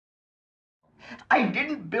I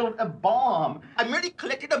didn't build a bomb. I merely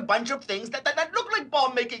collected a bunch of things that look like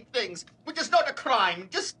bomb-making things, which is not a crime,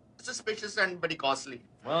 just suspicious and very costly.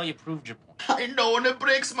 Well, you proved your point. I know, and it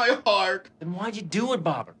breaks my heart. Then why'd you do it,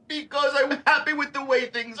 Bobber? Because I'm happy with the way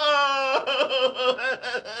things are.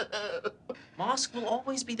 Mosque will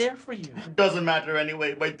always be there for you. Doesn't matter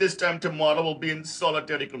anyway. By this time tomorrow, we'll be in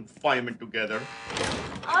solitary confinement together.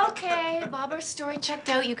 Okay, Bobber's story checked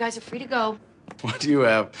out. You guys are free to go. What do you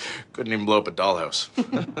have? Couldn't even blow up a dollhouse.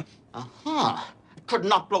 Uh-huh. Could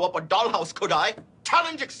not blow up a dollhouse, could I?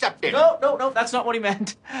 Challenge accepted. No, that's not what he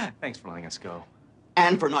meant. Thanks for letting us go.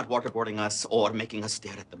 And for not waterboarding us or making us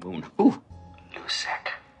stare at the moon. Ooh. Lusek.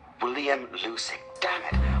 William Lusek. Damn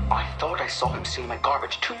it. I thought I saw him steal my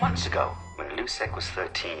garbage 2 months ago. When Lusek was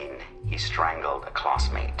 13, he strangled a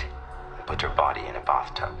classmate and put her body in a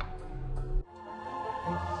bathtub.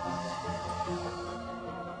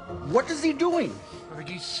 What is he doing? I think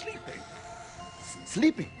he's sleeping.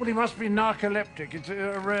 Sleeping? Well, he must be narcoleptic. It's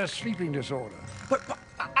a rare sleeping disorder. But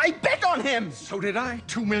I bet on him! So did I.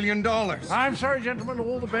 $2 million. I'm sorry, gentlemen.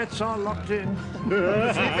 All the bets are locked in.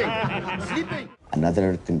 Sleeping!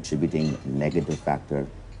 Another contributing negative factor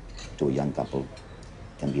to a young couple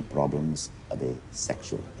can be problems of a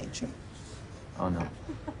sexual nature. Oh, no.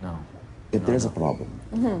 If there's a problem,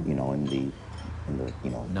 you know, in the,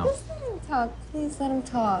 No. Just let him talk. Please let him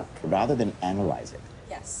talk. rather than analyze it,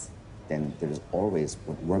 Yes. then there's always,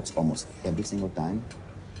 what works almost every single time,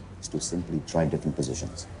 is to simply try different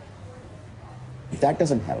positions. If that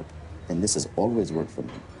doesn't help, then this has always worked for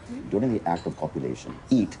me. During the act of copulation,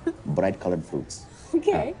 eat bright-colored fruits.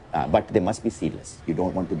 Okay. But they must be seedless. You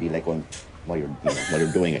don't want to be like on while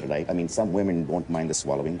you're doing it, right? I mean, some women won't mind the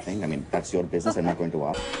swallowing thing. I mean, that's your business. I'm not going to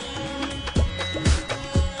ask.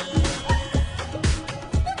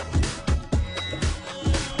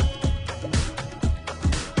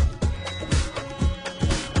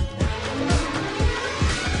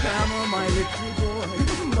 My little boy,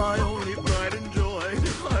 my only pride and joy.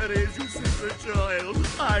 I raised you since a child.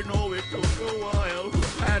 I know it took a while.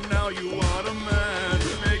 And now you are a man,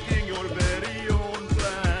 making your very own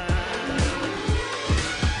plan.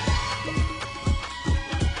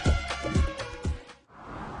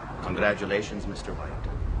 Congratulations, Mr. White.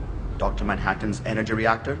 Dr. Manhattan's energy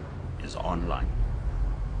reactor is online.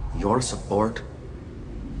 Your support,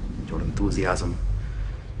 your enthusiasm,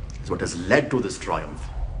 is what has led to this triumph.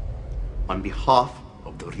 On behalf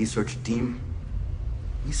of the research team,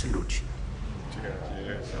 we salute you.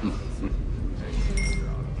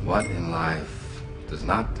 What in life does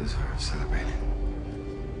not deserve celebrating?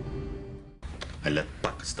 I left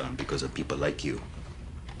Pakistan because of people like you.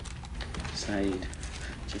 Saeed,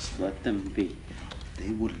 just let them be.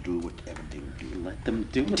 They will do whatever they will do. Let them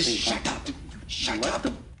do what Just they shut want. up. Shut Let up.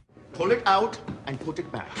 them. Pull it out and put it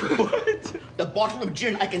back. What? The bottle of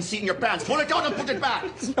gin I can see in your pants. Pull it out and put it back.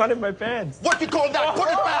 It's not in my pants. What do you call that? Put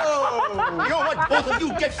it back. You know what? Both of you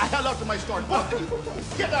get the hell out of my store. Both of you.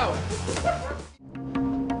 Get out.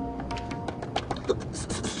 Look,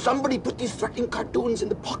 somebody put these threatening cartoons in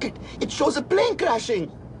the pocket. It shows a plane crashing.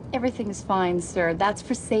 Everything's fine, sir. That's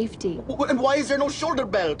for safety. And why is there no shoulder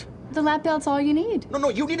belt? The lap belt's all you need. No,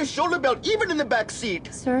 you need a shoulder belt, even in the back seat.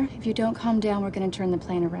 Sir, if you don't calm down, we're going to turn the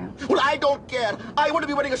plane around. Well, I don't care. I want to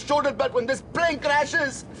be wearing a shoulder belt when this plane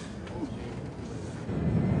crashes.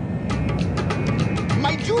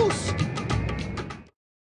 My juice!